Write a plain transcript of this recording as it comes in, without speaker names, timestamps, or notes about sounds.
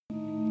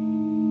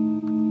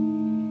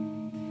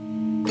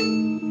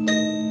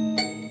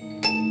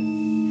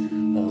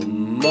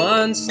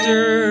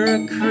monster,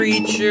 a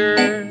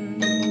creature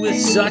with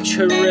such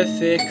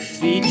horrific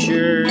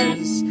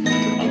features.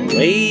 A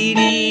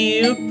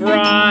lady, a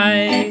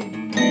bride,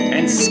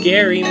 and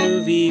scary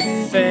movie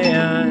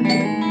fan.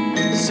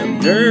 Some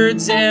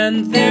nerds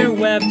and their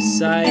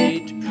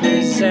website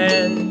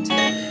present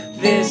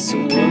This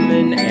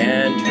Woman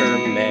and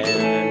Her Man.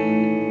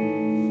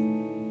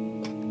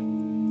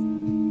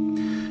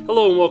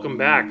 Hello and welcome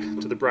back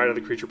to the Bride of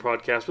the Creature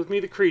podcast with me,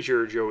 the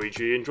Creature, Joey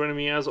G, and joining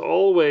me as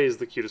always,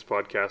 the cutest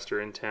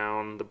podcaster in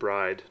town, the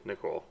Bride,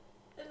 Nicole.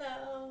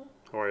 Hello.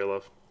 How are you,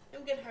 love?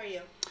 I'm good. How are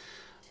you?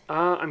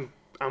 I'm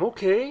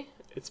okay.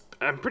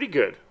 I'm pretty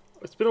good.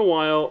 It's been a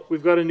while.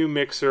 We've got a new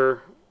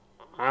mixer.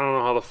 I don't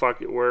know how the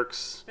fuck it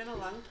works. It's been a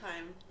long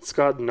time. It's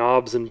got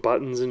knobs and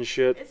buttons and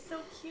shit. It's so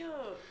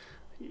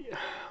cute.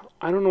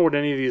 I don't know what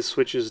any of these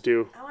switches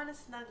do. I want to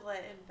snuggle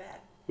it in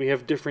bed. We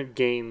have different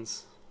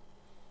gains.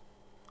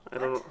 I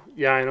don't know.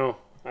 Yeah, I know.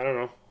 I don't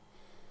know.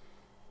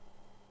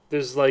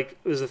 There's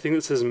a thing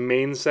that says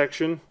main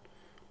section.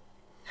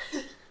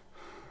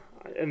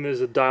 And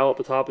there's a dial at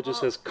the top that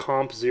just says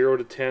comp 0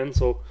 to 10.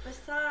 So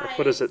besides I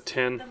put us at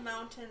 10. The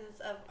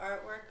mountains of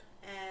artwork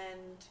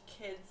and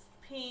kids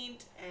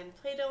paint and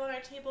Play-Doh on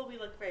our table, we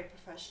look very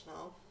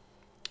professional.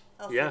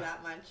 I'll say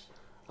that much.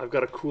 I've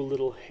got a cool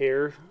little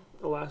hair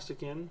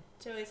elastic in.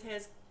 Joey's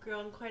hair's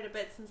grown quite a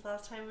bit since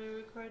last time we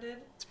recorded.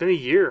 It's been a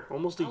year,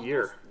 almost a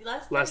year.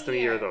 Less than a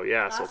year though,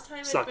 yeah. Last time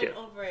it's been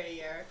over a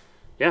year.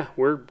 Yeah,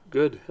 we're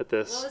good at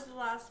this. What was the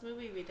last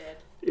movie we did?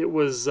 It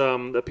was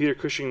the Peter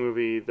Cushing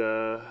movie,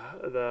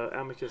 the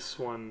Amicus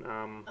one.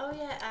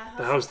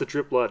 The House That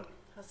Dripped Blood.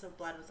 House of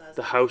Blood was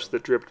The House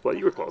That Dripped Blood.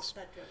 You were close.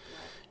 That dripped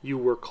blood. You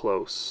were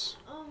close.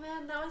 Oh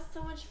man, that was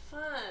so much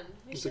fun.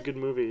 It's a good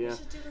movie, yeah. We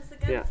should do this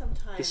again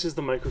sometime. This is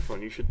the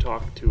microphone. You should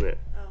talk to it.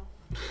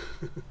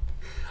 Oh.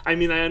 I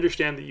mean, I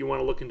understand that you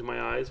want to look into my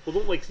eyes. Well,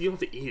 you don't have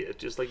to eat it.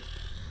 Just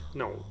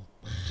no.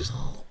 Just,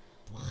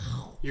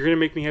 you're going to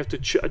make me have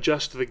to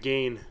adjust the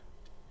gain.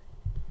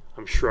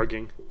 I'm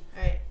shrugging.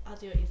 Alright, I'll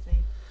do what you say.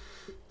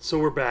 So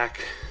we're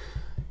back,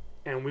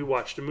 and we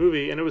watched a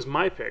movie, and it was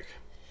my pick.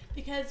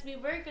 Because we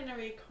were going to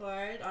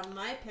record on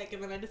my pick,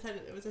 and then I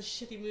decided it was a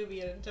shitty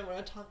movie and I didn't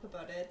want to talk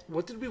about it.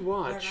 What did we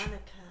watch?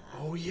 Veronica.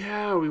 Oh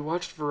yeah, we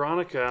watched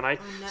Veronica, and on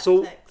Netflix.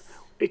 So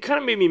it kind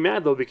of made me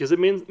mad though, because it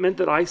meant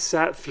that I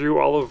sat through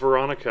all of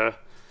Veronica,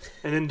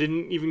 and then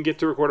didn't even get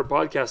to record a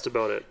podcast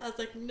about it. I was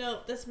like,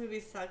 nope, this movie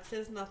sucks.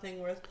 There's nothing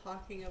worth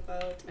talking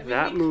about.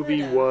 That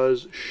movie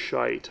was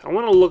shite. I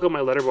want to look at my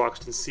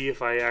Letterboxd and see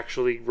if I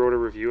actually wrote a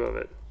review of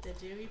it. Did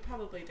you? You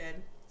probably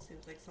did.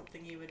 Seems like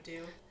something you would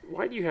do.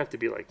 Why do you have to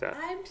be like that?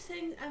 I'm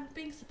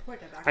being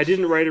supportive, actually. I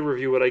didn't write a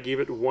review, but I gave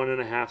it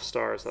 1.5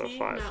 stars out of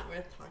 5. Not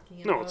worth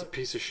talking about. No, it's a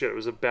piece of shit. It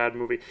was a bad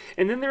movie.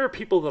 And then there are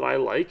people that I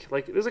like.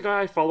 Like, there's a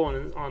guy I follow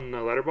on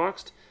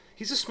Letterboxd.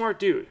 He's a smart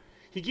dude.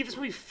 He gave this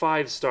movie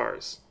 5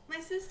 stars. My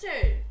sister.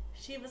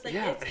 She was like,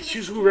 yeah,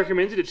 she's who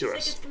recommended it to us.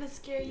 She's like, it's going to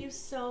scare you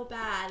so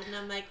bad. And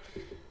I'm like,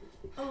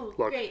 oh,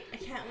 look, great, I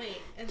can't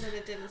wait. And then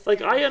it didn't scare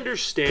me. I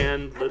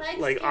understand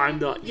that, I'm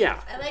not,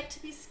 yeah. I like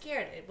to be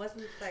scared. It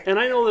wasn't like... And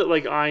I know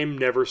that, I'm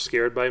never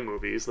scared by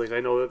movies. I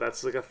know that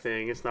that's, a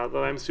thing. It's not that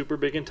I'm super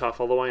big and tough,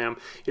 although I am.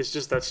 It's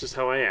just, that's just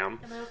how I am.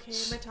 Am I okay?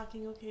 Am I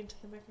talking okay into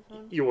the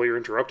microphone? You're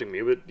interrupting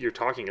me, but your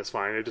talking is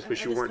fine. I just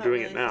wish you weren't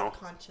doing it now. I'm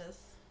self-conscious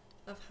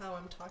of how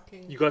I'm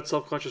talking. You got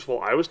self-conscious while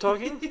I was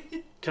talking?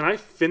 Can I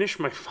finish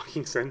my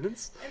fucking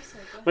sentence? I'm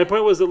sorry, go ahead. My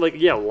point was that,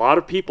 a lot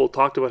of people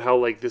talked about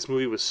how, this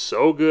movie was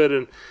so good,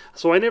 and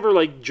so I never,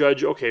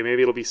 judge, okay,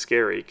 maybe it'll be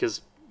scary,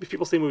 because if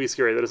people say movie's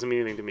scary, that doesn't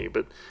mean anything to me,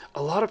 but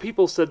a lot of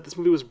people said this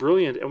movie was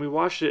brilliant, and we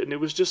watched it, and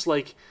it was just,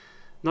 not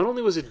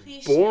only was it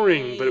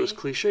boring, but it was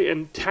cliche,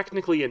 and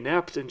technically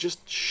inept, and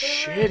just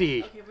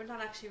shitty. Okay, we're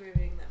not actually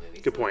reviewing that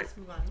movie. Good point. Let's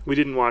move on. We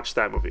didn't watch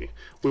that movie.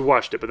 We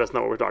watched it, but that's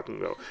not what we're talking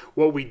about.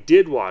 What we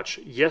did watch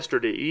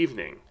yesterday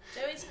evening.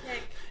 Joey's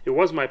pick. It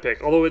was my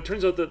pick, although it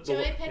turns out that...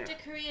 Joey picked a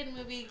Korean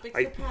movie, big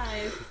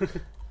surprise.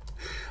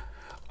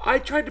 I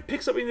tried to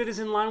pick something that is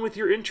in line with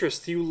your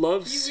interests. You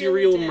love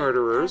serial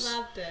murderers. I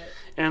loved it.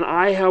 And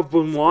I have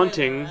been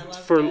wanting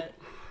for... It.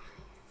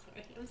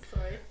 I'm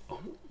sorry.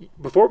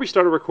 Before we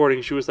started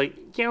recording, she was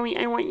like, Joey,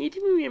 I want you to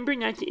remember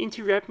not to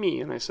interrupt me.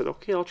 And I said,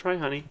 okay, I'll try,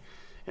 honey.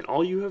 And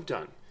all you have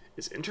done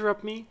is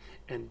interrupt me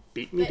and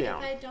beat me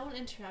down. But if I don't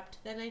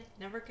interrupt, then I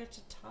never get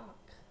to talk.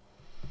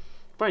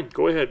 Fine,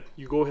 go ahead.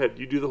 You go ahead.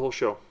 You do the whole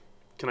show.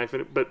 Can I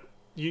finish? But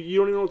you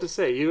don't even know what to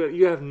say.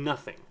 You have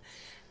nothing.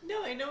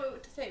 No, I know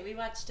what to say. We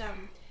watched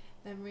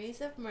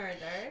Memories of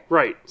Murder.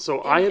 Right.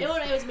 So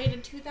it was made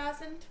in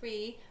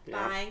 2003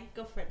 by...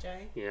 Go for it,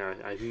 Joey. Yeah,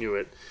 I knew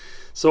it.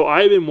 So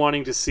I've been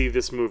wanting to see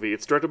this movie.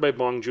 It's directed by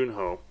Bong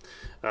Joon-Ho.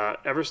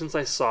 Ever since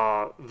I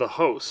saw The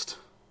Host.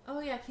 Oh,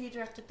 yeah, he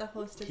directed The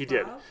Host as well. He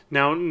did.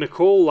 Now,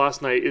 Nicole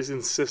last night is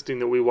insisting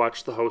that we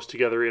watch The Host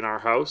together in our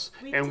house.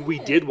 We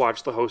did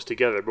watch The Host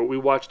together, but we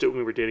watched it when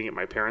we were dating at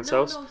my parents'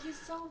 house. No, he's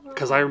so wrong.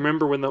 Because I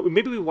remember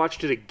maybe we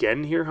watched it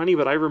again here, honey,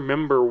 but I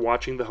remember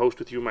watching The Host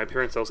with you in my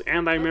parents' house,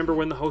 and I remember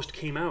when The Host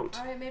came out.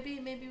 All right, maybe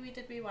we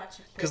did rewatch it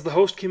here. Because The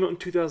Host came out in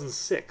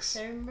 2006.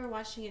 I remember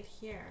watching it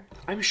here.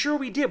 I'm sure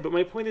we did, but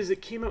my point is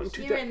it came out in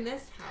Here in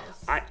this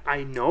house.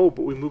 I know,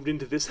 but we moved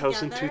into this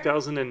house in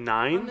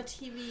 2009. On the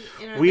TV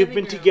in our We have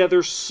living been room.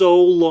 together so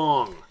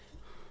long.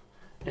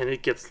 And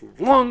it gets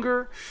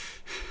longer.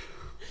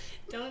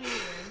 Don't even.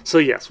 So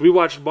yes, we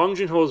watched Bong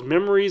Joon-Ho's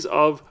Memories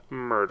of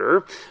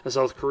Murder, a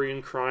South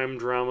Korean crime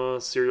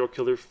drama serial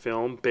killer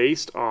film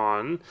based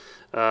on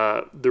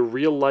the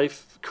real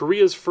life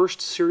Korea's first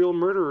serial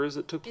murderers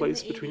that took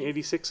place between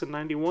 86 and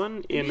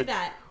 91 in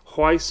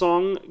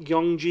Hwasong,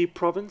 Gyeonggi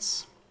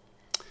Province,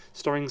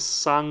 starring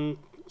Song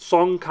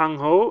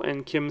Kang-ho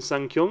and Kim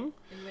Sang-kyung.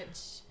 In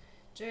which,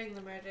 during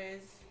the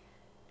murders,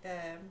 the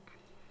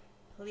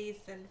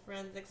police and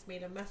forensics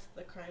made a mess of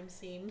the crime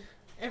scene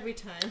every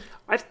time.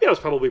 I think that was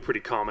probably pretty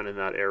common in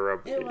that era.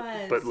 It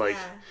was,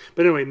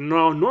 But anyway,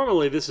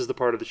 normally this is the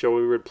part of the show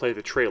where we would play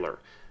the trailer.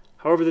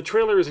 However, the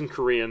trailer is in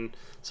Korean,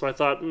 so I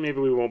thought maybe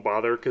we won't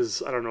bother,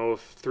 because I don't know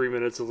if 3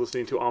 minutes of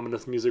listening to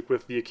ominous music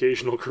with the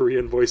occasional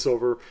Korean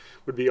voiceover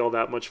would be all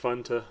that much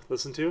fun to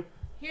listen to.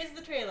 Here's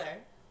the trailer.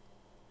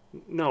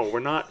 No, we're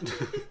not.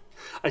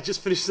 I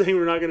just finished saying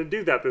we're not going to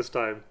do that this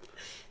time.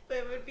 But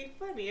it would be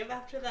funny if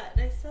after that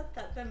I said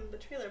that, then the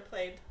trailer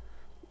played.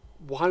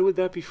 Why would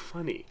that be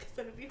funny? Because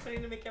then it would be funny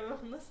to make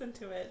everyone listen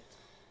to it.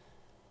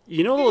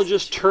 You know they'll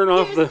just turn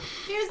off the...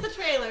 Here's the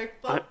trailer,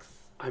 folks.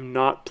 I'm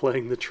not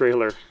playing the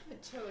trailer.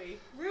 Joey,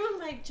 ruin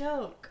my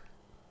joke.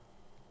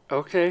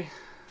 Okay,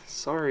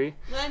 sorry.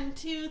 1,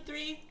 2,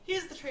 3,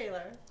 here's the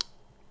trailer.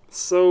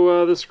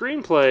 So the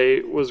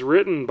screenplay was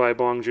written by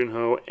Bong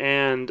Joon-Ho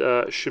and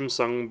Shim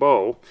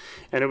Sung-bo,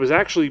 and it was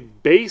actually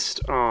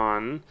based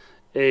on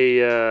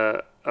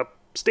a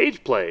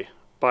stage play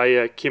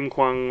by Kim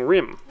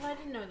Kwang-rim. Oh, I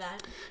didn't know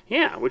that.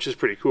 Yeah, which is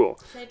pretty cool.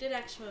 So I did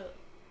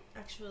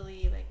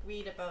actually like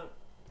read about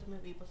the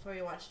movie before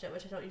we watched it,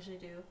 which I don't usually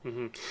do.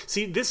 Mm-hmm.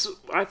 See,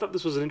 I thought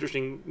this was an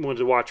interesting one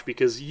to watch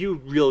because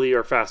you really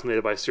are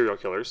fascinated by serial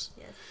killers.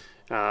 Yes.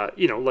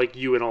 Like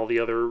you and all the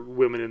other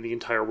women in the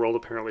entire world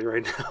apparently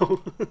right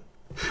now.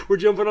 We're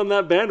jumping on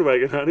that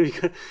bandwagon, honey.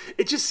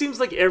 It just seems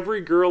like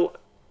every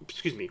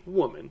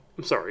woman.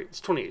 I'm sorry,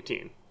 it's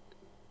 2018.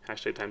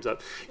 Hashtag time's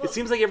up. Well, it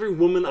seems like every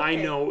woman I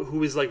know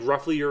who is like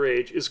roughly your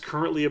age is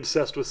currently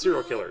obsessed with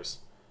serial killers.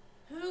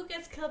 Who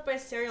gets killed by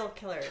serial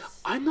killers?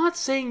 I'm not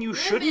saying you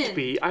shouldn't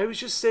be. I was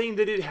just saying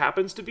that it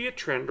happens to be a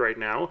trend right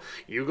now.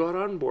 You got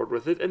on board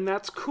with it, and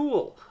that's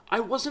cool. I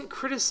wasn't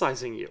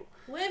criticizing you.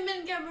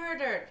 Women get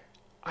murdered.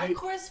 Of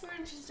course we're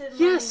interested in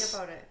learning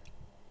about it.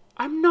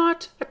 I'm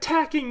not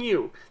attacking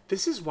you.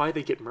 This is why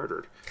they get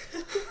murdered.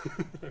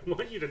 I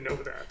want you to know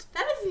that.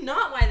 That is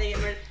not why they get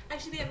murdered.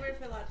 Actually, they get murdered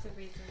for lots of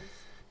reasons.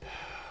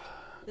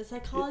 The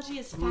psychology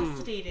is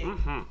fascinating.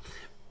 Mm-hmm.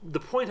 The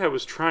point I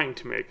was trying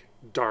to make,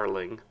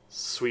 darling,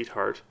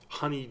 sweetheart,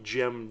 honey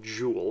gem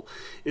jewel,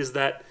 is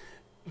that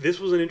this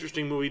was an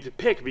interesting movie to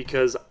pick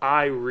because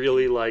I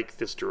really like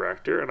this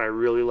director and I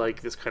really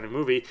like this kind of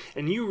movie,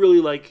 and you really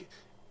like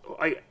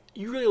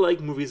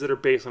movies that are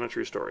based on a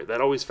true story.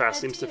 That always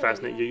seems to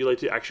fascinate you. You like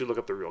to actually look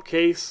up the real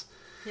case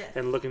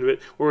and look into it.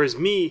 Whereas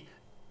me,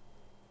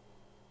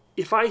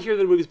 if I hear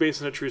that a movie's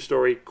based on a true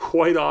story,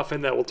 quite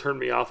often that will turn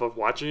me off of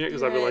watching it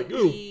because I'll be like,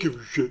 oh, give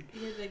a shit.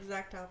 You're the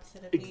exact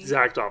opposite of me.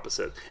 Exact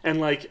opposite. And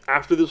like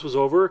after this was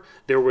over,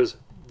 there was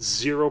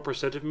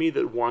 0% of me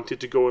that wanted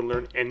to go and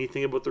learn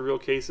anything about the real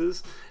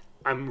cases.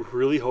 I'm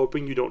really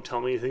hoping you don't tell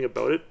me anything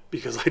about it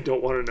because I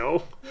don't want to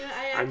know. Yeah,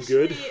 I'm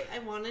good. I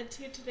wanted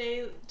to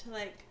today to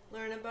like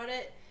learn about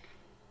it,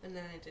 and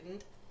then I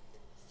didn't.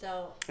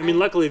 So I mean,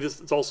 luckily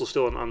it's also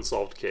still an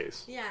unsolved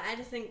case. Yeah, I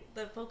just think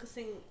the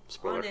focusing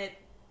on it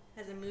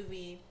as a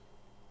movie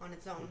on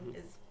its own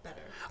is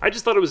better. I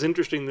just thought it was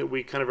interesting that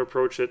we kind of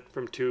approach it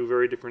from two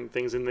very different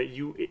things, and that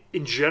you,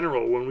 in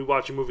general, when we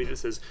watch a movie that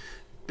says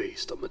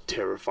based on the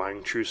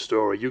terrifying true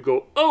story, you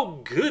go,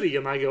 oh goody,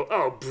 and I go,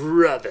 oh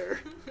brother.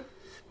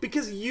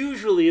 Because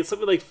usually it's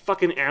something like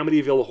fucking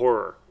Amityville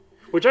Horror,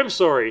 which I'm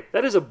sorry,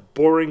 that is a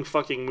boring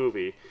fucking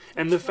movie.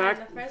 And the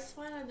fact, the first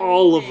one or the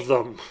all remake? of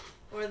them.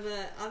 Or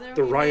the other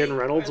The Ryan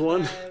Reynolds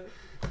one?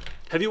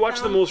 Have you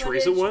watched the most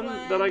recent one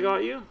that I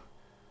got you?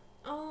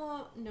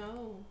 Oh,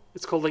 no.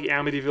 It's called like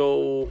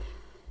Amityville,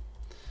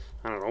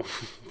 I don't know,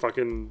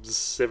 fucking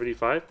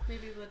 75?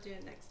 Maybe we'll do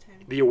it next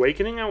time. The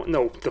Awakening?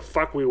 No, the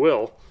fuck we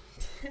will.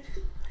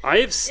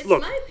 It's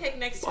my pick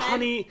next time.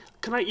 Honey,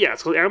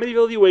 it's called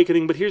Amityville The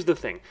Awakening, but here's the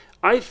thing.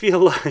 I feel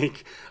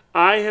like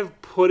I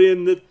have put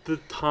in the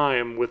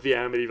time with the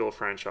Amityville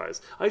franchise.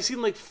 I've seen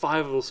like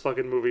 5 of those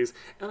fucking movies,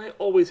 and I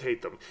always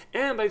hate them.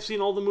 And I've seen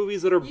all the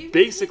movies that are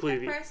basically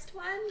the first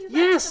one?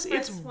 Yes,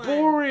 it's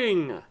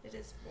boring. It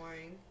is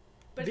boring.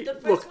 But the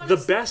first Look, one the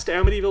is... best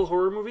Amityville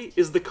horror movie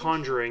is The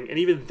Conjuring, and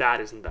even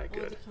that isn't that Oh,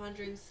 good. The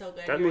Conjuring's so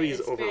good. That You're movie right.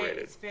 is overrated.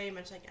 It's very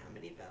much like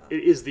Amityville.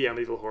 It is the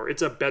Amityville horror.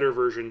 It's a better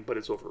version, but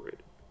it's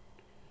overrated.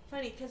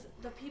 Funny, because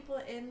the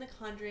people in The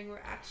Conjuring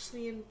were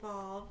actually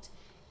involved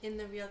in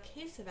the real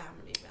case of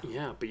Amityville.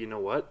 Yeah, but you know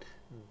what?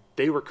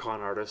 They were con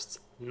artists.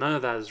 None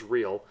of that is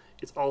real.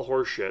 It's all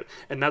horseshit.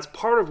 And that's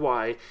part of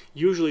why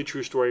usually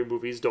true story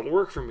movies don't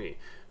work for me.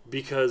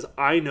 Because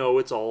I know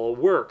it's all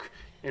work.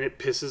 And it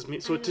pisses me,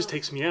 so it just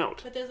takes me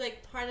out. But there's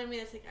like part of me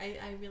that's like,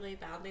 I really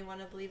badly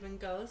want to believe in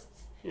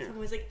ghosts. Yeah. So I'm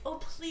always like, oh,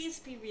 please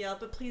be real,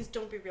 but please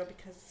don't be real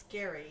because it's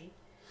scary.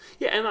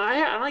 Yeah, and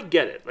I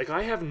get it. Like,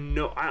 I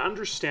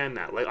understand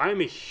that. Like, I'm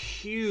a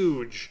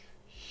huge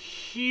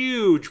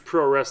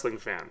pro wrestling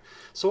fan.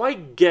 So I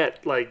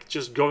get, like,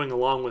 just going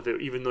along with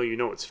it even though you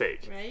know it's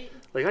fake. Right?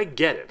 Like, I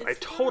get it. It's I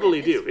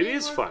totally fun. do. It's It way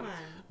is more fun. fun.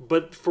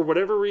 But for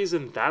whatever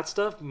reason, that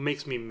stuff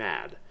makes me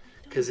mad.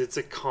 Because it's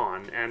a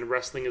con, and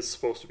wrestling is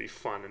supposed to be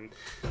fun. And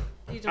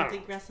You don't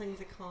think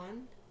wrestling's a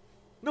con?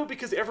 No,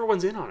 because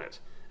everyone's in on it.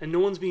 And no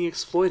one's being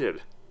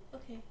exploited.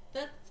 Okay,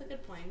 that's a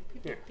good point.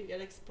 People do get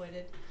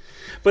exploited.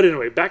 But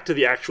anyway, back to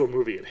the actual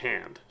movie at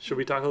hand. Should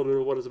we talk a little bit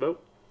about what it's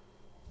about?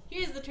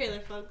 Here's the trailer,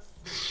 folks.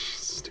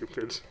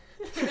 Stupid.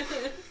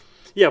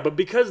 Yeah, but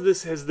because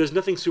there's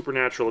nothing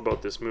supernatural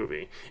about this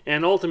movie,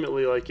 and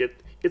ultimately, like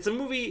it's a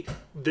movie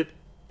that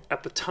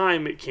at the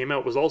time it came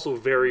out was also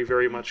very,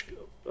 very much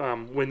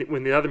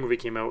when the other movie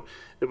came out,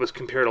 it was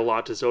compared a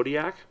lot to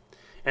Zodiac,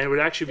 and it would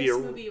actually This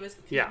be movie was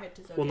compared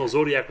to Zodiac. Well, no,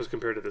 Zodiac was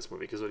compared to this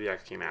movie because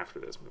Zodiac came after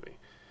this movie.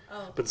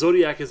 Oh. But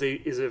Zodiac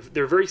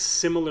they're very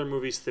similar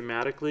movies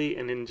thematically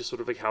and in just sort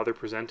of like how they're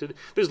presented.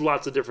 There's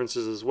lots of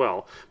differences as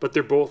well, but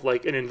they're both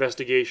like an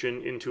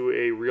investigation into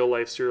a real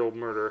life serial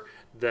murder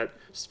that,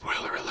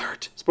 spoiler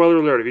alert,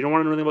 if you don't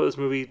want to know anything about this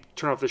movie,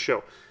 turn off the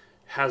show,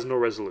 has no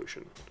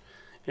resolution.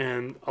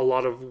 And a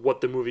lot of what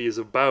the movie is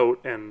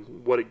about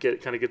and what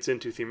it kind of gets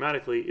into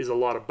thematically is a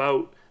lot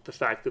about the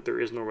fact that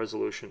there is no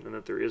resolution and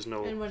that there is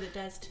no... And what it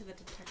does to the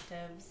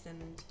detectives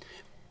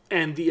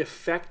and the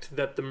effect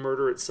that the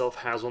murder itself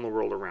has on the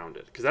world around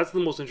it. Because that's the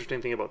most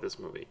interesting thing about this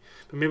movie.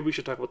 But maybe we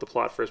should talk about the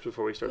plot first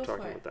before we start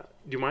talking about that.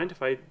 Do you mind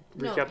if I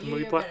recap the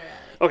movie plot?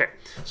 Okay.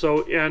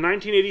 So, in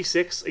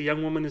 1986, a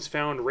young woman is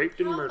found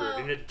raped and murdered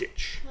in a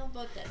ditch. How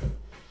about this?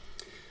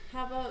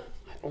 How about...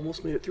 I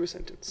almost made it through a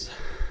sentence.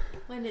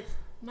 When it's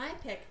my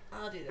pick,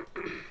 I'll do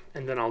the...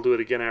 And then I'll do it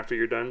again after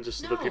you're done,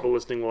 just so the people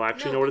listening will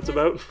actually know what it's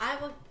about. I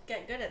will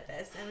get good at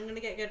this, and I'm going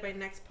to get good by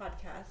next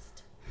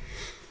podcast.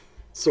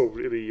 So,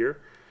 in a year?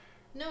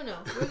 No.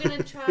 We're going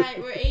to try...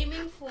 We're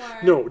aiming for...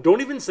 No, don't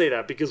even say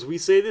that, because we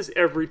say this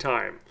every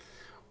time.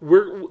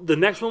 The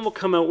next one will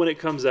come out when it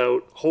comes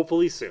out,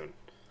 hopefully soon.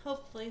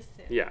 Hopefully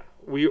soon. Yeah.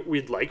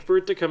 We'd like for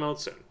it to come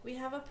out soon. We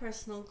have a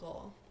personal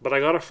goal. But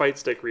I got a fight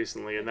stick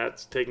recently, and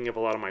that's taking up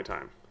a lot of my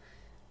time.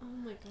 Oh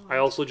my god. I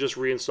also just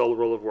reinstalled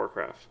World of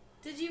Warcraft.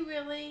 Did you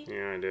really?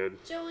 Yeah, I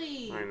did.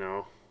 Joey! I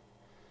know.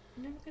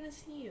 I'm never going to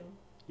see you.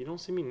 You don't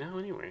see me now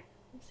anyway.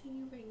 I'm seeing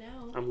you right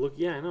now.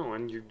 Yeah, I know,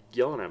 and you're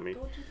yelling at me.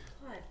 Go to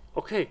the plot.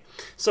 Okay,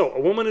 so a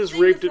woman is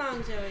Sing raped... the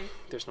song, Joey.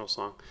 There's no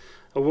song.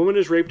 A woman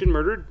is raped and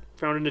murdered,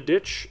 found in a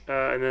ditch,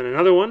 and then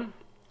another one.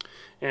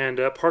 And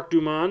Park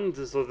Duman,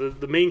 so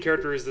the main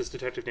character is this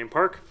detective named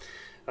Park.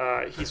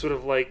 He's sort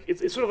of like,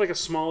 it's sort of like a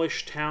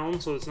smallish town,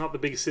 so it's not the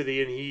big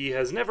city, and he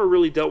has never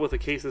really dealt with a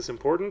case that's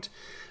important.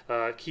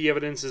 Key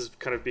evidence is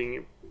kind of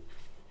being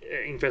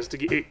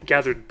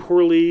gathered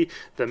poorly.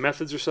 The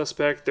methods are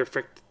suspect.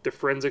 Their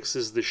forensics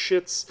is the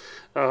shits.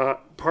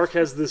 Park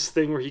has this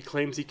thing where he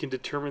claims he can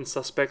determine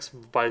suspects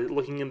by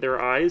looking in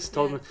their eyes.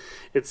 Tell them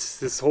it's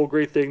this whole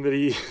great thing that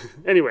he...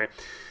 Anyway,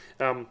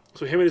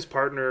 so him and his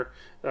partner,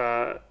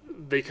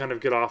 they kind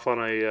of get off on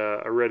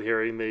a red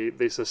herring.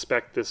 They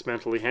suspect this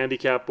mentally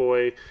handicapped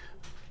boy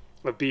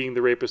of being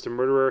the rapist and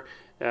murderer.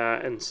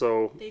 And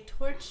so... They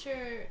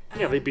torture...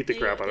 they beat the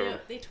crap out of him.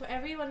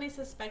 Everyone they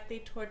suspect, they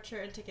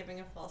torture into giving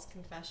a false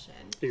confession.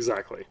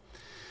 Exactly.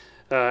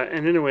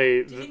 And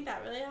anyway... Do you think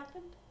that really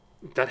happened?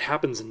 That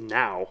happens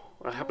now.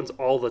 That happens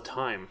all the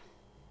time.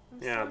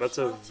 That's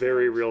a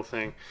very real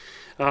thing.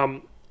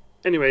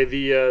 Anyway,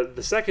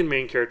 the second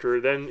main character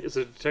then is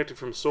a detective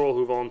from Seoul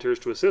who volunteers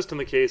to assist in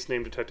the case,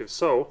 named Detective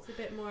So. It's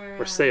a bit more...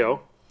 Or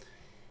Seo.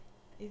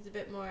 He's a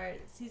bit more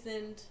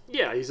seasoned.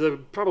 Yeah, he's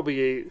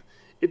probably a...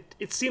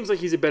 It seems like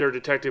he's a better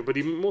detective, but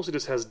he mostly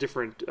just has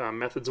different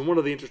methods. And one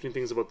of the interesting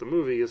things about the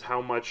movie is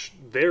how much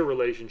their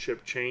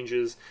relationship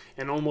changes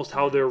and almost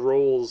how their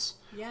roles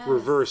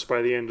reverse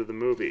by the end of the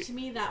movie. To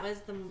me, that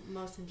was the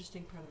most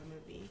interesting part of the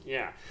movie.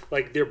 Yeah,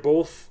 like they're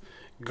both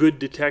good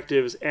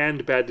detectives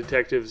and bad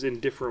detectives in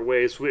different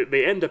ways. So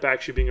they end up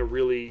actually being a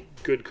really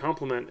good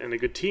complement and a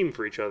good team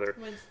for each other.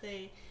 Once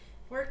they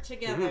work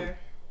together... Mm-hmm.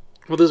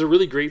 Well, there's a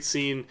really great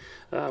scene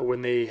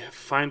when they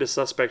find a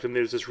suspect, and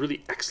there's this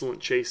really excellent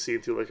chase scene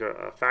through like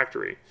a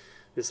factory,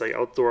 this like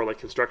outdoor like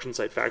construction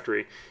site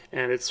factory,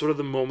 and it's sort of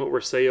the moment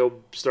where Seo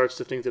starts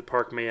to think that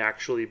Park may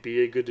actually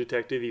be a good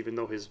detective, even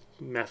though his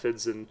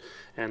methods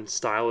and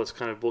style is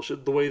kind of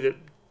bullshit. The way that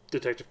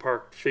Detective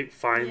Park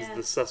finds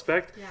the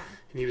suspect. Yeah.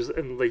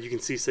 And like you can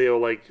see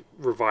Seo like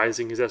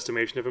revising his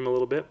estimation of him a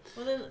little bit.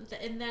 Well,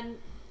 then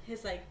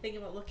his like thing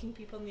about looking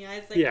people in the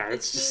eyes, like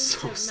it's seems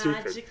just so to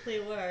stupid. magically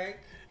work.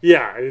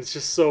 Yeah, and it's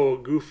just so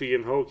goofy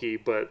and hokey,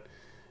 but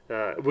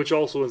which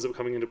also ends up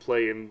coming into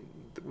play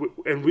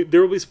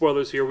there will be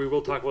spoilers here. We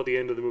will talk about the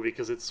end of the movie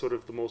because it's sort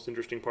of the most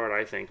interesting part,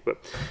 I think. But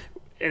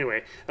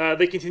anyway,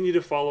 they continue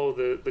to follow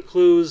the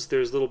clues.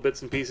 There's little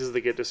bits and pieces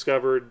that get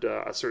discovered.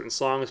 A certain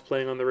song is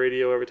playing on the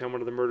radio every time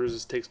one of the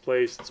murders takes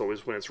place. It's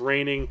always when it's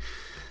raining.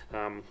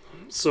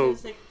 So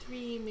there's like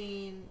 3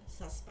 main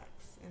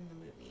suspects in the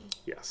movie.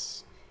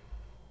 Yes.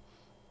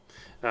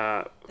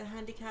 The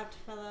handicapped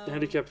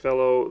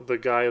fellow, the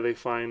guy they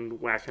find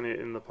whacking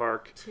it in the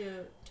park.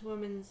 To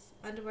women's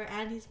underwear,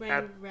 and he's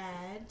wearing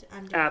red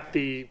underwear. At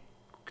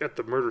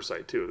the murder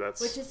site too.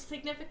 Which is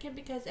significant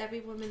because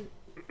every woman,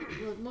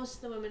 well, most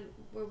of the women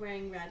were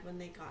wearing red when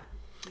they got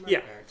murdered.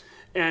 Yeah,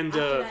 and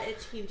after that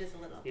it changes a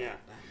little bit.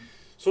 But.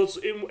 So it's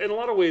in a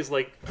lot of ways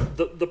like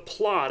the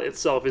plot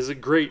itself is a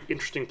great,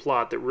 interesting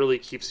plot that really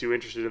keeps you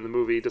interested in the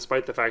movie,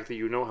 despite the fact that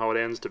you know how it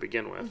ends to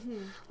begin with.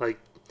 Mm-hmm. Like.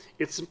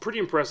 It's pretty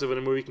impressive when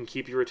a movie can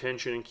keep your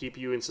attention and keep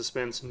you in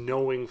suspense,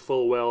 knowing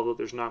full well that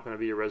there's not going to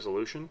be a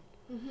resolution.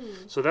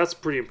 Mm-hmm. So that's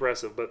pretty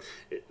impressive. But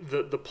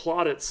the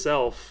plot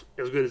itself,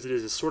 as good as it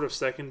is sort of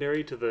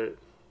secondary to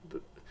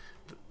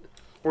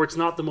or it's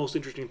not the most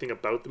interesting thing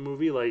about the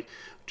movie. Like,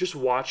 just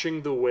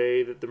watching the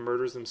way that the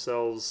murders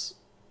themselves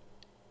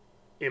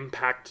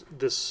impact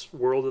this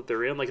world that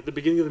they're in. Like, at the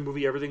beginning of the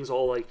movie, everything's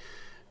all, like,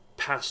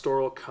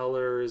 pastoral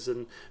colors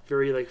and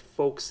very like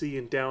folksy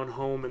and down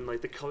home, and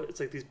like the color, it's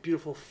like these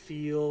beautiful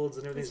fields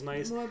and everything's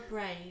nice, more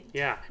bright.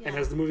 Yeah, and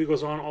as the movie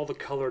goes on, all the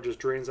color just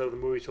drains out of the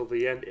movie till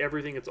the end.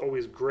 Everything, it's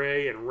always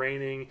gray and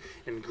raining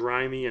and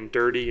grimy and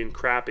dirty and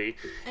crappy.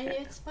 And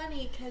it's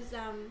funny because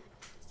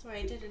sorry,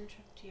 I did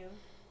interrupt you.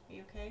 Are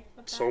you okay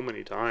with that? So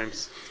many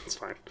times. It's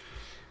fine.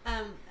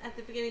 At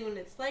the beginning when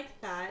it's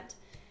like that,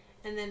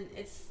 and then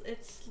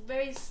it's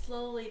very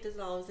slowly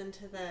dissolves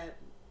into the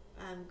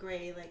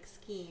gray like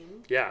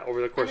scheme. Yeah,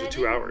 over the course of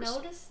 2 hours. I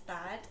didn't notice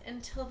that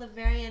until the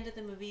very end of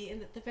the movie.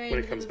 And at the very end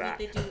of the movie,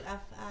 they do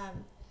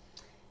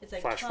it's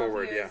like flash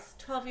forward,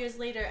 12 years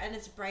later, and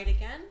it's bright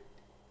again.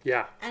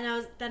 Yeah. And I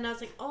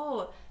was like,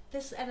 oh,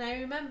 this, and I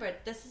remembered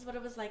this is what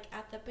it was like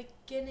at the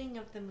beginning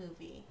of the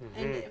movie.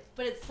 Mm-hmm.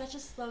 But it's such a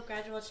slow,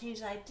 gradual change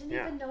that I didn't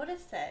even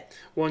notice it.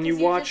 Well, and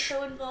you're just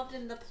so involved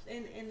in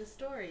the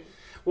story.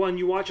 Well, and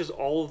you watch as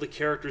all of the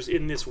characters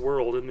in this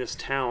world, in this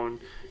town,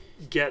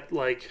 get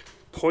like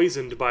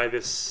poisoned by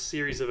this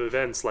series of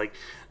events. Like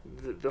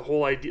the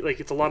whole idea, like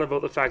it's a lot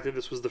about the fact that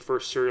this was the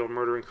first serial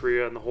murder in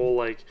Korea, and the whole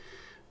like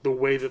the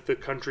way that the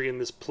country in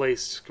this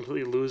place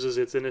completely loses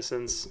its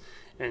innocence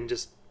and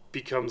just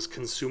becomes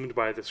consumed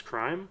by this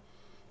crime.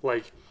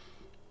 Like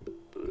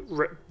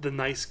the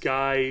nice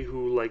guy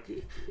who like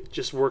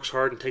just works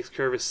hard and takes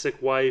care of his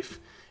sick wife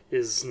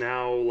is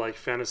now like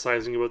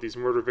fantasizing about these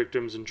murder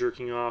victims and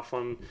jerking off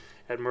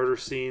at murder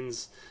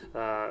scenes.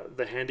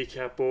 The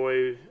handicapped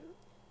boy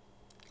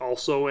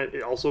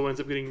it also ends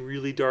up getting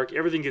really dark.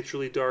 Everything gets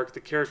really dark. The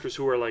characters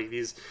who are like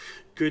these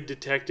good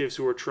detectives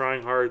who are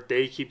trying hard,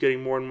 they keep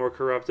getting more and more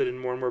corrupted and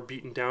more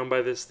beaten down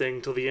by this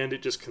thing till the end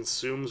it just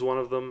consumes one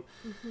of them.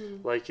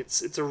 Mm-hmm. Like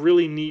it's a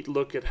really neat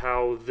look at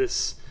how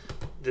this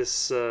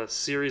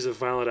series of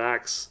violent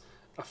acts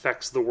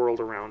affects the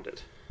world around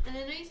it. And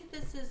I know you said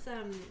this is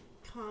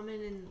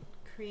common in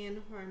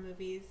Korean horror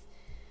movies,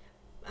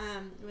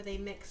 where they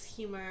mix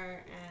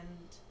humor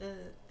and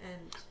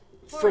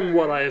horror. From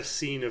what I have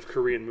seen of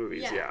Korean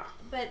movies, yeah.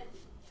 But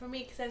for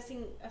me, because I've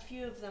seen a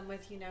few of them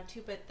with you now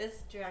too, but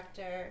this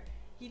director,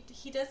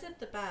 he does it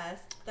the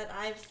best that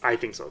I've seen. I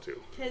think so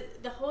too. Because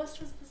The Host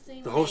was the same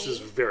way. The Host is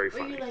very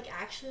funny. Where you're like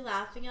actually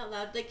laughing out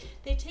loud. Like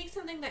they take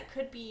something that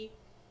could be,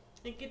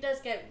 like it does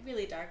get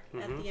really dark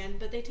at the end,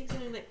 but they take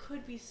something that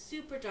could be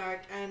super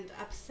dark and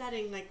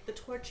upsetting, like the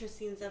torture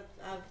scenes of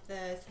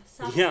the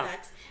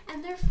suspects,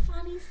 and they're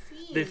funny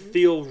scenes. They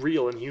feel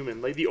real and human.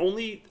 Like the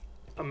only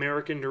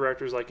American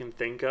directors I can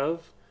think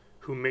of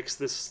who mix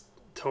this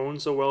tone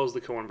so well is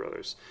the Coen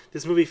brothers.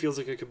 This movie feels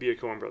like it could be a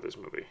Coen brothers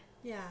movie.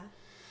 Yeah.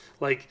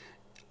 Like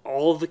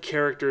all of the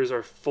characters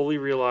are fully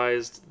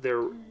realized.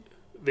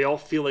 They all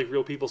feel like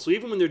real people. So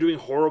even when they're doing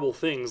horrible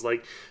things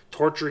like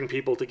torturing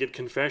people to get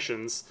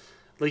confessions,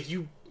 like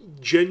you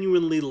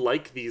genuinely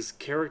like these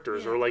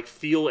characters or like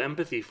feel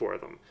empathy for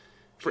them.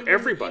 For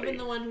everybody. Even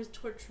the one who's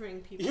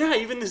torturing people. Yeah,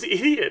 even this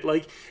idiot.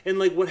 Like, and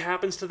like what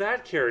happens to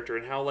that character,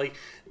 and how like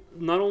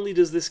not only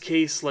does this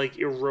case like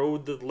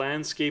erode the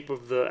landscape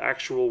of the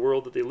actual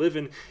world that they live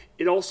in,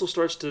 it also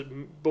starts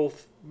to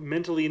both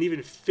mentally and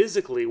even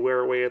physically wear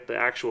away at the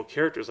actual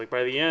characters. Like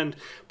by the end,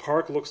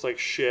 Park looks like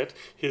shit.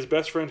 His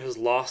best friend has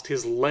lost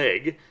his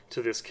leg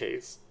to this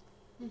case.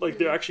 Like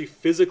they're actually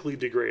physically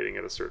degrading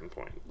at a certain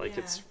point. Like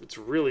it's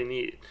really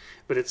neat,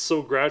 but it's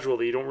so gradual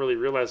that you don't really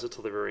realize it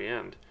till the very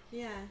end.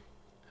 Yeah.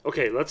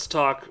 Okay, let's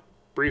talk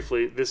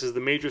briefly, this is the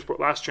major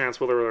last chance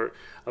spoiler alert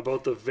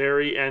about the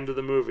very end of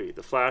the movie,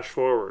 the flash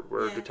forward,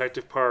 where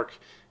Detective Park,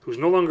 who's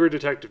no longer a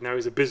detective, now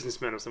he's a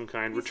businessman of some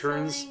kind,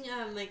 returns...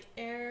 selling, like,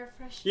 air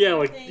freshener Yeah,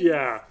 like, things.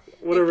 yeah,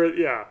 whatever, like,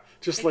 yeah.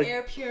 Just like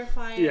air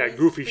purifiers. Yeah,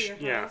 goofy for your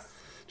yeah. house.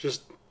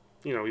 Just,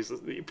 he's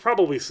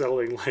probably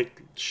selling,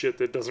 like, shit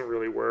that doesn't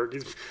really work.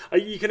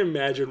 You can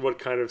imagine what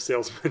kind of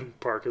salesman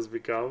Park has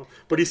become.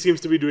 But he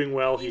seems to be doing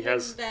well. Even he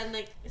has... then,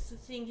 like,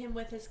 seeing him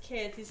with his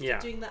kids, he's still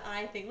doing the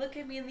eye thing. Look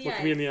at me in the eyes. Look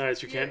at me in the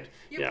eyes.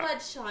 You're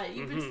bloodshot.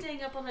 You've been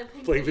staying up all night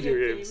playing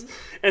video games.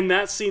 And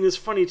that scene is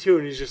funny, too.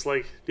 And he's just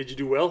like, did you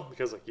do well?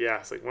 Because, like, yeah.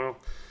 It's like, well...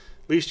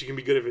 At least you can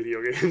be good at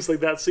video games.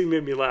 Like, that scene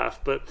made me laugh.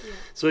 But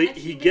so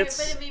he gets...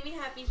 But it made me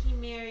happy he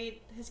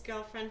married his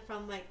girlfriend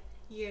from, like,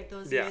 years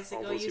ago.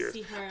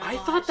 See her I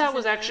thought that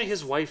was actually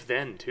his wife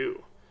then,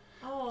 too.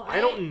 Oh,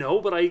 I don't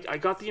know, but I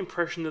got the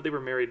impression that they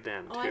were married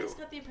then, too. I just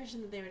got the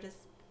impression that they were just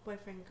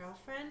boyfriend and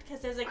girlfriend.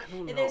 Because there's, like...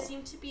 There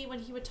seemed to be, when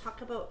he would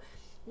talk about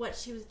what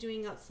she was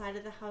doing outside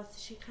of the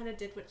house, she kind of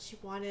did what she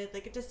wanted.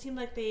 Like, it just seemed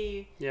like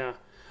they... Yeah.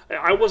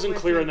 I wasn't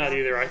clear on that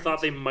either. I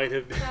thought they might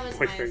have been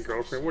boyfriend and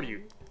girlfriend. What are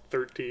you...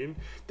 13.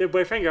 They're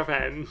boyfriend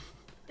girlfriend.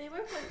 They were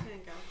boyfriend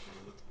and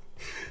girlfriend.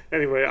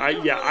 Anyway,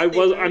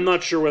 I'm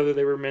not sure whether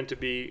they were meant to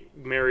be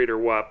married or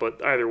what, but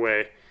either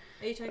way.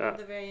 Are you talking about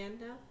the very end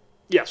now?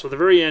 Yeah, so at the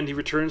very end, he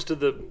returns to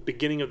the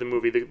beginning of the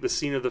movie, the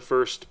scene of the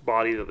first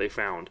body that they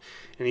found,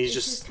 and he's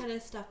just kind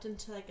of stuffed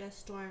into like a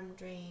storm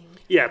drain.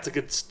 Yeah, it's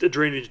like a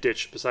drainage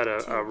ditch beside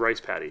a rice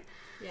paddy.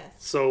 Yes.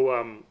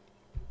 So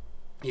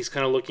he's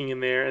kind of looking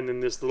in there, and then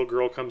this little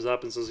girl comes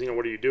up and says,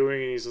 what are you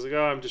doing? And he says,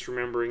 oh, I'm just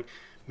remembering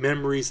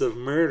Memories of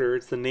Murder.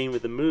 It's the name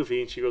of the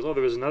movie. And she goes, oh,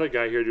 there was another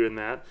guy here doing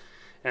that.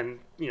 And,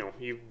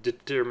 you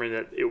determine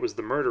that it was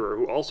the murderer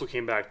who also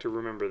came back to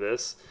remember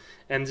this.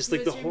 And just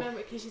like the whole...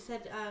 Because she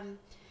said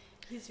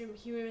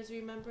he was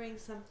remembering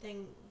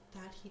something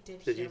that he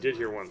did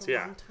hear once, a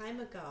long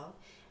time ago.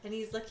 And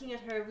he's looking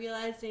at her,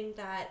 realizing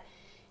that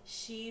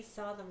she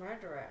saw the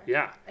murderer.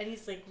 Yeah. And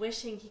he's like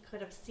wishing he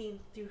could have seen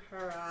through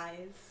her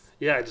eyes.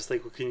 Yeah, just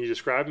like, can you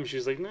describe him?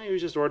 She's like, no, he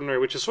was just ordinary,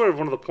 which is sort of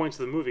one of the points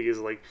of the movie, is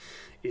like,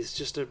 he's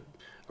just a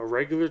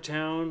regular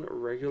town, a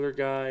regular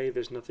guy.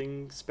 There's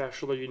nothing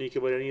special or unique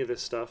about any of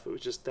this stuff. It was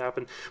just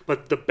happened.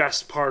 But the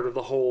best part of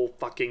the whole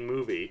fucking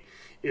movie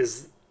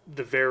is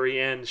the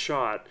very end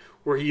shot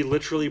where he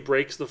literally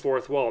breaks the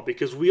fourth wall,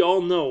 because we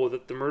all know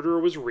that the murderer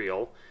was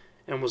real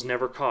and was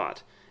never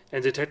caught.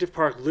 And Detective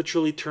Park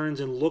literally turns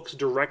and looks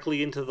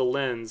directly into the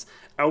lens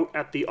out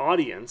at the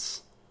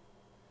audience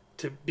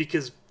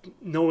because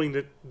knowing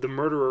that the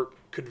murderer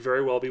could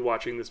very well be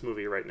watching this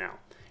movie right now.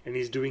 And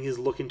he's doing his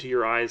look into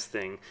your eyes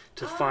thing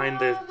to find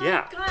the... Oh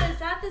my God, is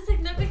that the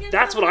significance?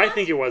 That's what I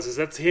think it was.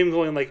 That's him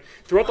going like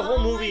throughout the whole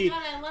movie. Oh my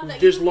God, I love that.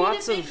 There's you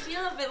lots made a big deal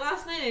of it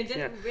last night. I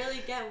didn't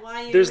really get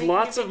why you. There's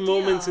lots of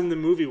moments in the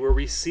movie where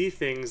we see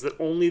things that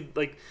only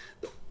like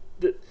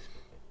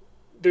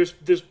there's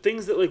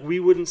things that like we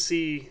wouldn't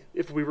see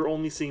if we were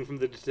only seeing from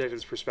the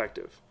detective's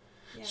perspective.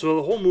 Yes. So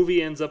the whole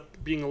movie ends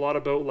up being a lot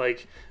about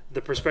like the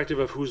perspective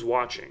of who's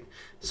watching.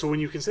 So when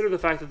you consider the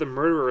fact that the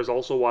murderer is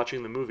also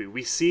watching the movie,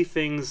 we see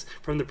things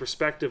from the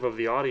perspective of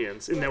the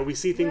audience, and that we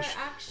see things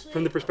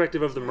from the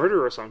perspective of the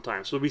murderer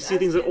sometimes. So we see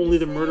things that only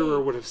the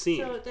murderer would have seen.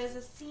 So there's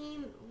a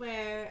scene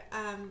where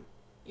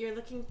you're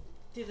looking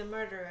through the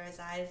murderer's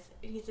eyes,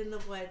 and he's in the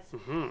woods.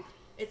 Mm-hmm.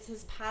 It's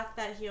his path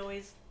that he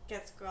always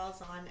gets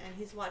girls on, and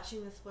he's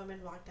watching this woman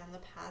walk down the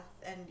path,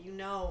 and you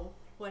know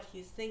what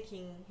he's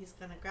thinking, he's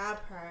going to grab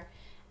her.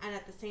 And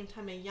at the same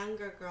time, a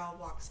younger girl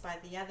walks by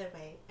the other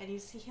way, and you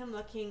see him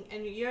looking,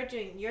 and you're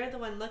the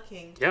one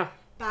looking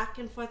back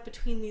and forth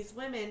between these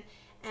women,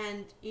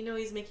 and you know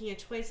he's making a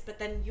choice, but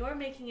then you're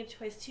making a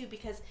choice too,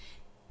 because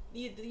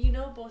you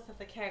know both of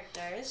the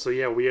characters. So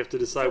yeah, we have to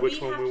decide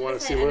which one we want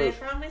to see live. And I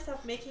found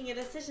myself making a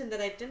decision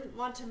that I didn't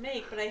want to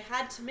make, but I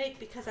had to make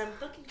because I'm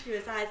looking through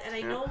his eyes, and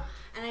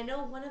I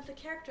know one of the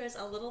characters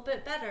a little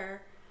bit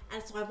better,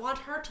 and so I want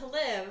her to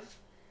live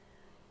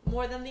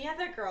more than the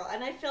other girl,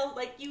 and I feel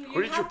like you.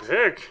 Who did you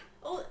pick?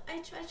 Oh,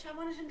 I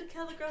wanted him to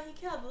kill the girl he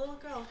killed, the little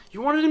girl.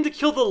 You wanted him to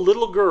kill the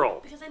little girl?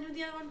 Because I knew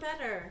the other one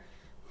better.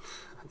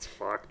 That's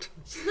fucked.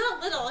 She's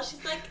not little.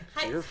 She's like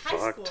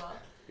high school.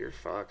 You're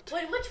fucked.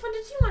 Wait, which one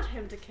did you want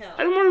him to kill?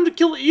 I didn't want him to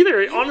kill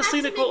either. You honestly,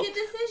 had to Nicole, make a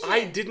decision.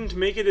 I didn't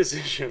make a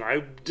decision.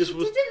 I just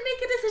was. You didn't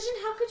make a decision.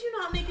 How could you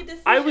not make a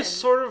decision? I was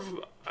sort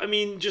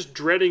of, just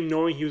dreading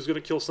knowing he was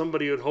going to kill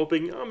somebody and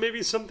hoping,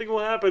 maybe something will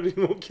happen. He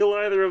won't kill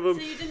either of them.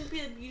 So you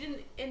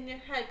didn't in your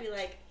head be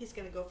like, he's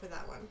going to go for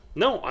that one.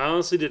 No, I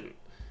honestly didn't.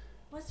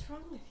 What's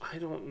wrong with you? I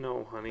don't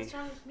know, honey. What's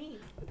wrong with me?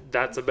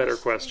 That's a better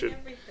question.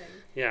 Everything.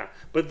 Yeah,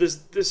 but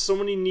there's so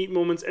many neat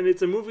moments, and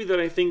it's a movie that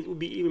I think will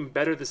be even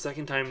better the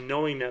second time,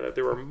 knowing now that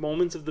there are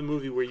moments of the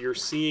movie where you're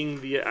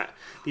seeing the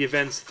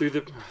events through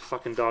the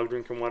fucking dog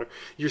drinking water.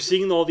 You're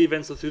seeing all the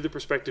events through the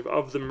perspective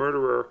of the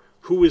murderer,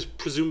 who is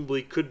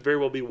presumably could very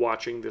well be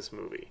watching this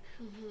movie.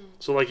 Mm-hmm.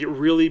 So like it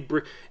really,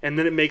 and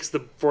then it makes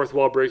the fourth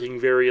wall breaking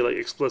very like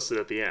explicit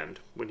at the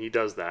end when he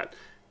does that.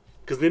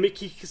 Because they make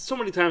so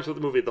many times with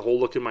the movie the whole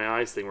look in my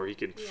eyes thing where he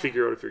can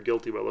figure out if you're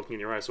guilty by looking in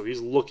your eyes. So he's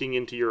looking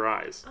into your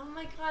eyes. Oh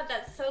my god,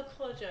 that's so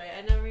cool, Joy.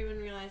 I never even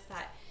realized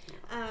that.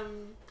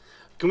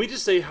 Can we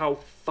just say how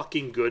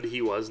fucking good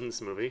he was in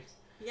this movie?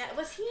 Yeah,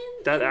 was he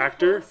in that in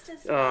actor? Host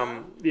as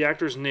well? The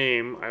actor's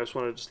name, I just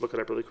want to just look it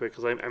up really quick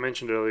because I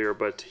mentioned it earlier,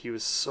 but he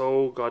was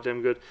so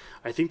goddamn good.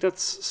 I think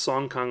that's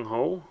Song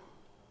Kang-ho.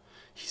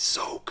 He's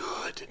so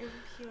good.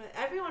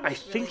 Everyone was I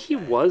think really he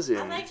good. was in.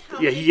 I liked how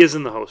Yeah, many- he is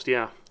in The Host.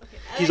 Yeah, Okay,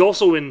 he's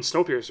also in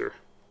Snowpiercer.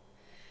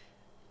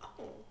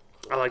 Oh,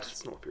 I liked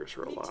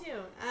Snowpiercer a me lot.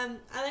 too.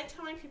 I liked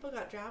how many people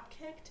got drop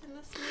kicked in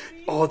this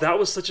movie. Oh, that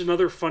was such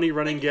another funny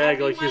running gag,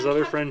 like his everyone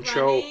other kept friend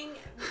running,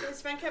 Cho.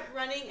 His friend kept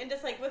running and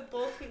just like with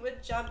both feet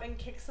would jump and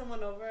kick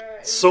someone over.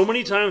 It So was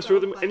many just times so through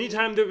them, funny.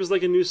 anytime there was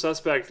like a new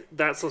suspect,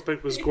 that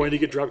suspect was going to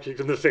get drop kicked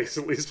in the face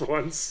at least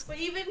once. But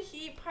even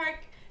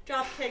Park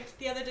drop kicked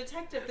the other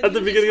detective. At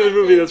the beginning of the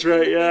movie, that's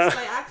right, yeah.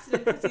 By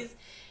accident, because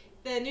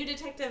the new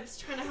detective's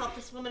trying to help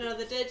this woman out of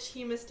the ditch.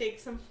 He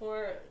mistakes him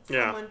for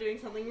someone doing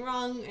something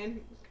wrong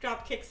and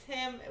drop kicks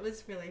him. It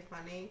was really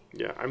funny.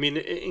 Yeah, I mean,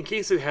 in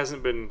case it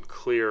hasn't been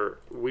clear,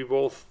 we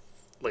both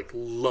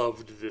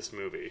loved this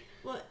movie.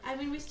 Well, I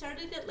mean, we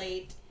started it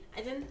late.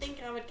 I didn't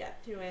think I would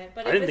get through it,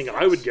 but I didn't think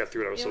I would get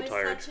through it. I was so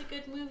tired. It was such a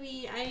good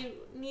movie. I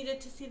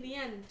needed to see the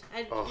end.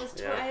 I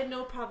had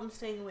no problem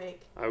staying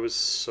awake. I was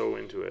so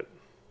into it.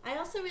 I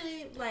also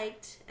really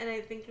liked, and I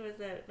think it was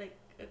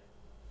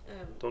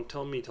Don't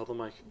tell me, tell the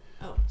mic.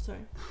 Oh,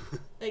 sorry.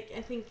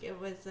 I think it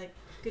was a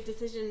good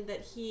decision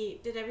that he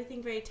did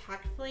everything very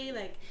tactfully.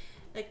 Like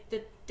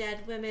the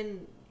dead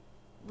women,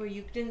 where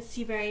you didn't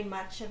see very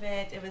much of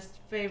it. It was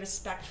very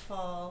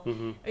respectful.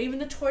 Mm-hmm. Or even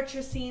the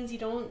torture scenes,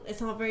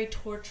 it's not very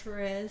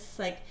torturous.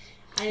 It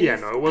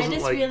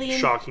wasn't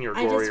shocking or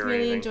gory or anything. I just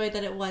really enjoyed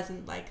that it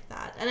wasn't like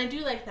that. And I do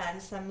like that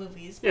in some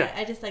movies, but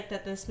I just like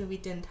that this movie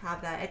didn't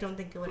have that. I don't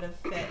think it would have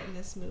fit in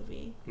this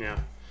movie. Yeah.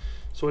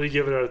 So what do you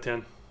give it out of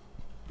 10?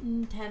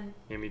 10.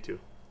 Yeah, me too.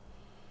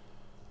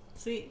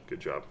 Sweet. Good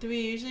job. Do we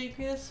usually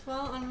agree this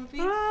well on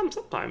movies?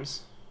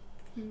 Sometimes.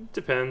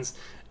 Depends.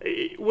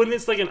 When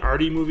it's like an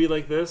arty movie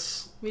like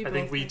this, I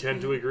think we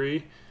tend to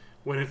agree.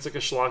 When it's like a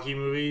schlocky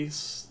movie,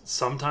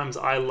 sometimes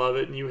I love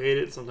it and you hate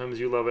it. Sometimes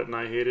you love it and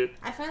I hate it.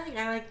 I find like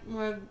I like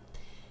more,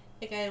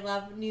 I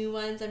love new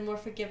ones. I'm more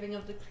forgiving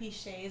of the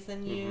cliches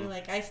than you.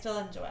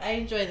 Mm-hmm. I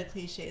enjoy the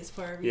cliches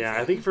for a reason. Yeah,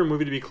 I think for a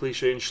movie to be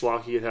cliche and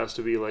schlocky, it has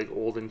to be like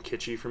old and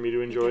kitschy for me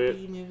to enjoy like a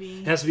it. B-movie.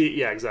 It has to be,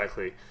 yeah,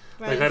 exactly.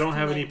 Whereas I don't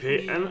have any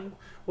new.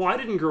 Well, I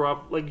didn't grow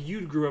up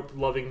you grew up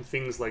loving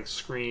things like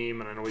Scream,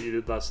 and I know what you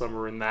did last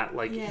summer in that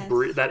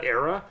that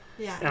era.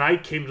 Yeah. And I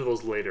came to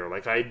those later.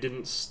 I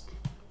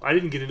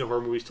didn't get into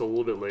horror movies till a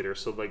little bit later.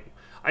 So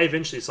I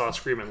eventually saw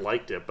Scream and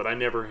liked it, but I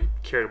never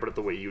cared about it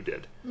the way you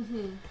did.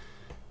 Mm-hmm.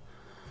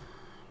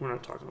 We're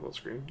not talking about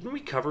Scream. Didn't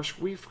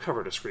we've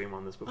covered a Scream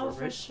on this before, right? Oh,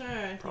 for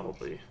sure.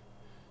 Probably.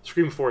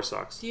 Scream 4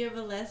 sucks. Do you have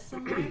a list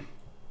somewhere?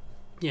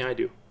 Yeah, I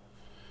do.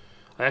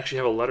 I actually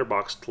have a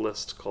letterboxed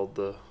list called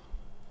the...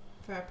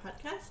 For our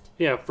podcast?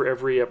 Yeah, for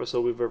every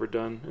episode we've ever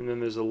done. And then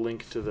there's a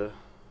link to the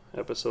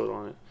episode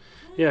on it.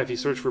 Yeah, if you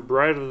search for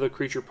Bride of the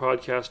Creature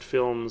Podcast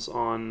Films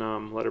on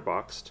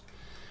Letterboxd,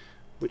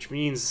 which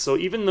means, so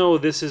even though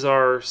this is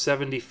our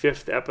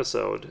 75th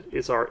episode,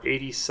 it's our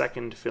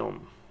 82nd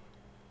film.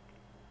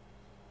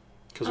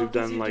 Because we've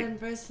done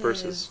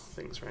versus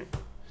things, right?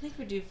 I think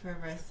we're due for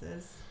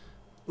versus.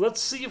 Let's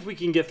see if we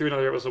can get through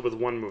another episode with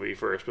one movie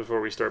first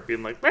before we start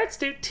being like, let's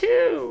do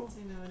two.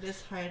 I know, it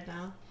is hard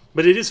now.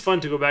 But it is fun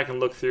to go back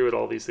and look through at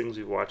all these things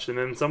we've watched. And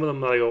then some of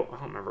them that I go, I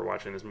don't remember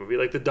watching this movie.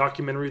 Like the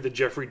documentary, The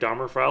Jeffrey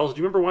Dahmer Files. Do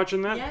you remember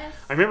watching that? Yes.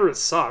 I remember it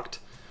sucked.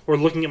 Or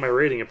looking at my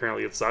rating,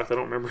 apparently it sucked. I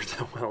don't remember it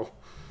that well.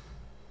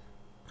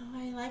 Oh,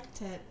 I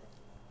liked it.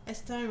 I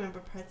still remember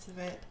parts of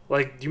it. Do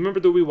you remember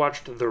that we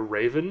watched The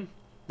Raven?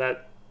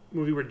 That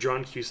movie where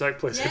John Cusack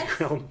plays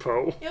Edgar Allan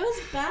Poe? It was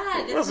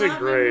bad. It wasn't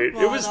great.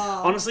 It was,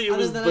 honestly, it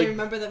was I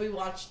remember that we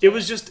watched it. It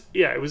was just,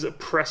 it was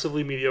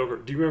oppressively mediocre.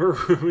 Do you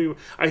remember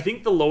I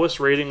think the lowest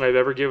rating I've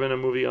ever given a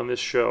movie on this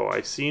show,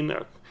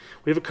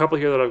 we have a couple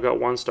here that I've got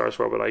 1 star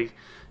for, but I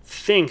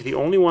think the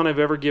only one I've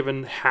ever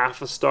given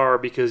half a star,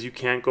 because you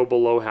can't go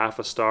below half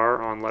a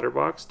star on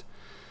Letterboxd.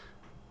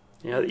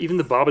 Yeah, even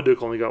the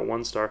Babadook only got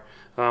 1 star.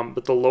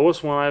 But the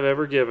lowest one I've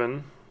ever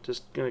given,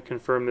 just going to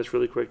confirm this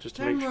really quick just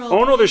to make sure.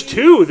 Oh, no, there's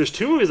 2. There's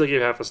 2 movies I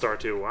gave half a star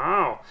to.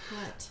 Wow.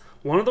 What?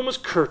 One of them was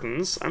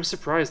Curtains. I'm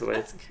surprised that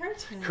What's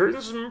Curtains?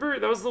 Curtains, remember?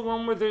 That was the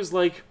one where there's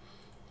with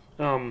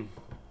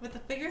the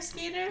figure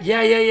skater?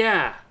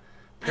 Yeah.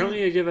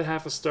 Apparently I give it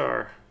half a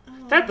star.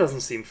 Oh. That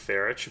doesn't seem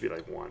fair. It should be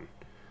 1.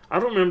 I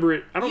don't remember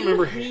it.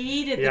 You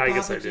hated the Babadook. I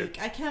guess I did.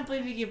 I can't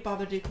believe you gave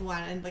Babadook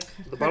 1 and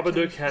the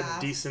Babadook had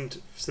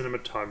decent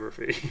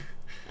cinematography.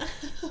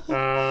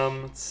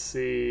 Let's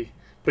see.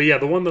 But yeah,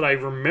 the one that I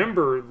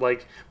remember,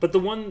 but the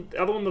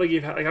other one that I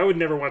gave, I would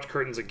never watch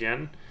Curtains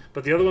again.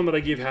 But the other one that I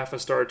gave half a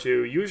star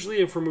to,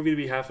 usually for a movie to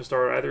be half a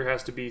star, it either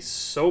has to be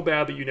so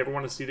bad that you never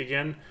want to see it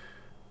again.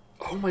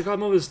 Oh my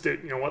god, no, you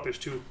know what? There's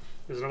 2.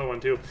 There's another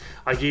one too.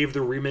 I gave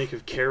the remake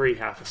of Carrie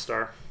half a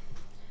star.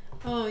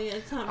 Oh, yeah,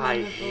 it's not I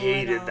memorable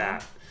hated at all.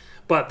 that.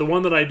 But the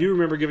one that I do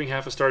remember giving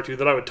half a star to,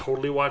 that I would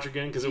totally watch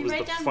again because it was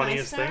the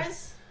funniest thing.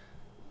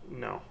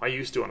 No, I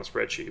used to on a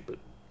spreadsheet, but...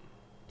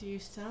 Do you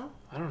still?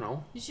 I don't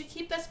know. You should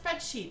keep a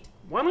spreadsheet.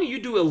 Why don't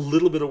you do a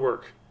little bit of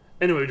work?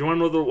 Anyway, do you want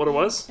to know what it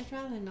was? I'd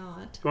rather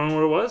not. Do you want to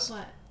know what it was?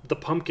 What? The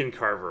Pumpkin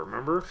Carver,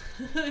 remember?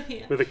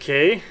 Yeah. With a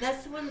K?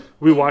 That's the one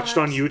we watched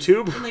on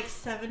YouTube. In like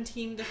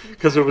 17 different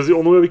Because it was the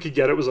only way we could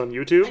get it was on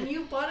YouTube. And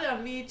you bought it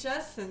on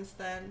VHS since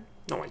then.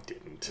 No, I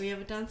didn't. We have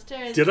it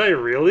downstairs. Did I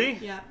really?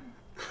 Yeah.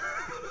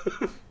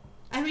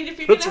 I mean, if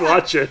you're Let's gonna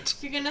watch have, it.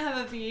 If you're gonna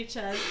have a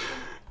VHS,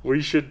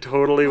 We should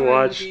totally horror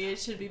watch movie, it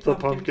should be the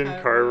Pumpkin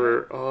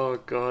Carver. Oh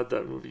god,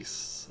 that movie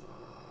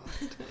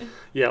sucked.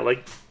 Yeah,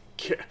 like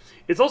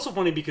it's also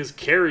funny because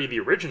Carrie, the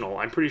original,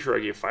 I'm pretty sure I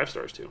gave 5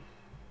 stars to.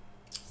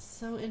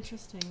 So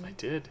interesting. I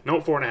did. No,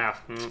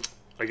 4.5.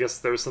 I guess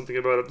there was something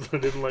about it that I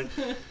didn't like.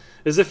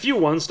 There's a few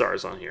 1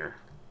 stars on here.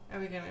 Are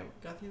we gonna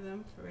go through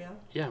them for real?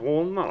 Yeah,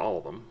 well, not all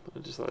of them. I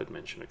just thought I'd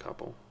mention a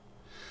couple.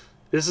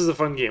 This is a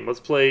fun game. Let's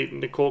play.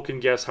 Nicole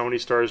can guess how many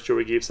stars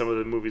Joey gave some of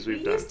the movies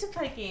we've done. We used to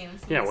play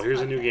games. Yeah, well,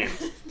 here's a new game.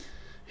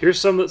 Here's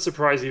some that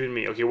surprised even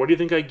me. Okay, what do you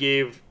think I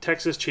gave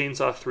Texas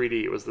Chainsaw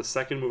 3D? It was the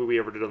second movie we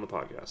ever did on the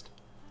podcast.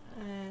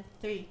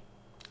 3.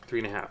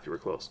 3.5. You were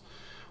close.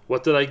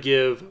 What did I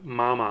give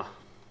Mama?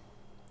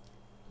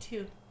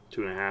 2.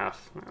 2.5. I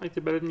liked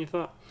it better than you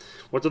thought.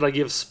 What did I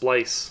give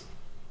Splice?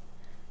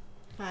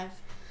 5.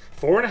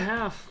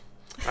 4.5.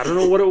 I don't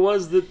know what it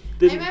was that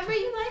didn't... I remember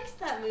you liked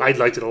that movie. I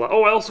liked it a lot.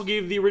 Oh, I also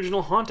gave the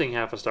original Haunting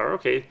half a star.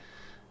 Okay.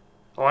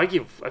 Oh, I've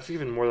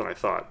given more than I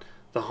thought.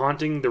 The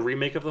Haunting, the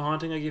remake of The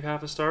Haunting, I gave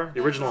half a star.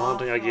 The original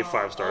Haunting, I gave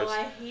 5 stars. Oh,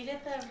 I hated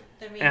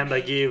the remake. And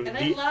I gave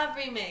I love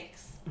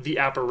remakes. The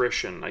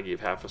Apparition, I gave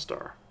half a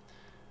star.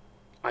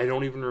 I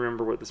don't even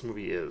remember what this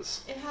movie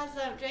is. It has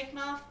Drake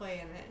Malfoy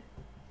in it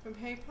from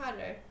Harry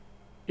Potter.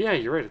 Yeah,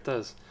 you're right, it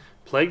does.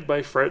 Plagued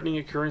by frightening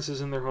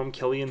occurrences in their home,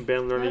 Kelly and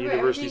Ben learn a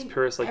university's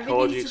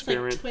parapsychology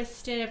experiment. Just, like,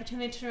 twisted. Every time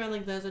they turn around,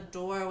 like there's a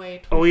doorway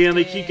twisted. Oh yeah, and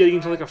they keep getting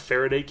into like a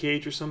Faraday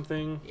cage or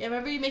something. Yeah, I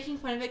remember you making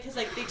fun of it because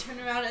like they turn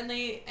around and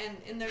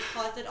in their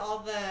closet all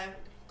the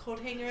coat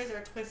hangers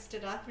are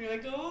twisted up, and you're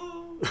like,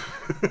 oh.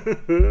 Do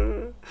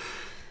you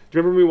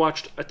remember when we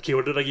watched? Okay,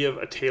 what did I give?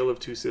 A Tale of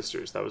Two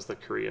Sisters. That was the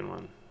Korean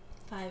one.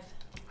 5.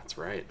 That's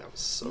right. That was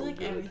so you like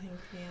good. Everything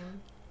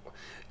Korean.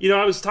 You know,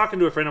 I was talking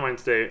to a friend of mine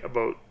today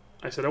about.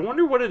 I said, I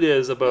wonder what it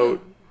is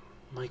about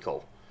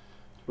Michael.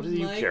 What do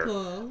you care?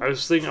 I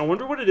was thinking, I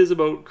wonder what it is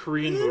about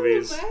Korean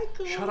movies.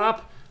 Michael. Shut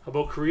up.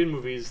 About Korean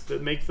movies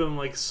that make them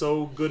like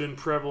so good and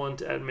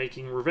prevalent at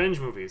making revenge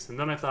movies. And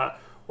then I thought,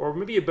 or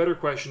maybe a better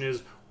question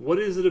is, what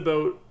is it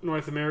about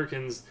North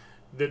Americans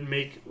that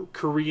make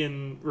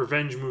Korean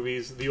revenge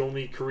movies the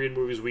only Korean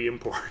movies we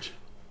import?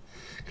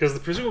 Because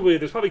presumably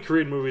there's probably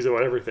Korean movies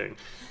about everything.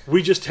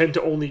 We just tend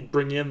to only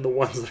bring in the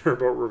ones that are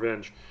about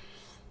revenge.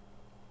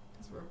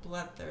 We're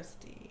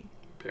bloodthirsty.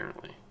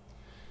 Apparently.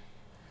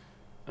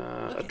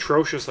 Okay.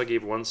 Atrocious, I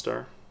gave 1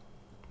 star.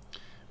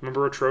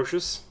 Remember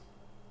Atrocious?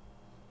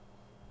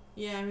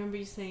 Yeah, I remember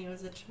you saying it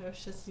was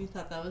atrocious and you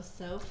thought that was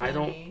so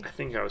funny. I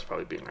think I was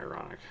probably being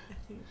ironic. I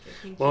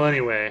think Well,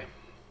 anyway,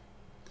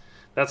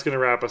 that's going to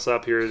wrap us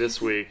up here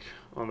this week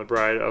on the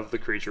Bride of the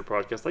Creature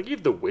podcast. I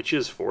gave The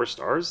Witches 4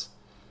 stars.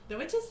 The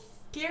Witch is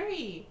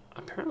scary.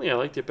 Apparently I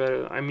liked it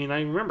better. I mean,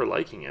 I remember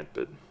liking it,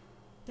 but...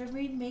 They're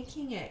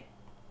remaking it.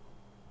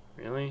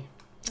 Really?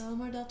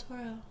 Guillermo del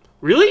Toro.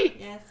 Really?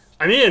 Yes.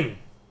 I'm in!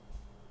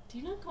 Do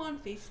you not go on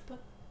Facebook?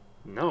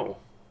 No.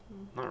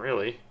 Not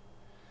really.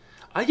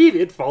 I gave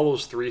It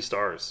Follows 3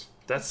 stars.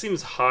 That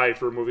seems high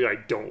for a movie I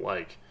don't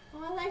like.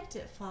 Oh, I liked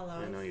It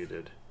Follows. I know you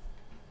did.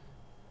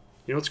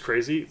 You know what's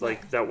crazy?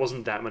 Like, that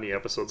wasn't that many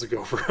episodes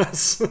ago for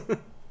us.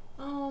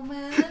 Oh,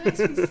 man, that makes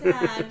me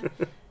sad.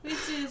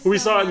 We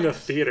saw it in the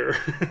theater.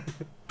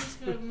 Let's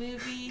go to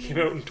movies. Came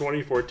out in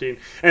 2014.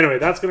 Anyway,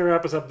 that's going to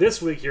wrap us up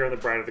this week here on the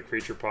Bride of the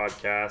Creature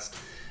podcast.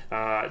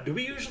 Do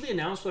we usually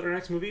announce what our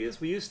next movie is?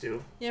 We used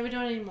to. Yeah, we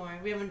don't anymore.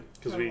 We haven't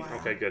for a while.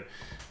 Okay, good.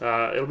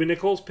 It'll be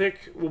Nicole's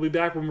pick. We'll be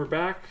back when we're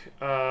back.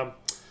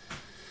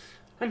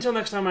 Until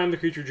next time, I'm the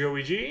Creature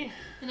Joey G.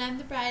 And I'm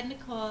the Bride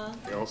Nicole.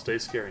 They all stay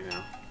scary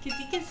now.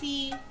 Kissy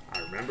kissy. I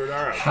remembered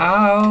our outro.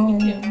 How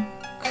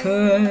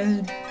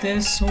could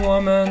this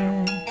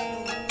woman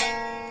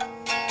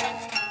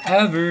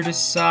ever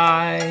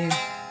decide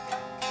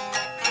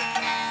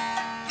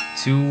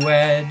to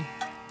wed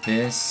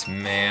this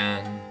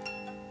man?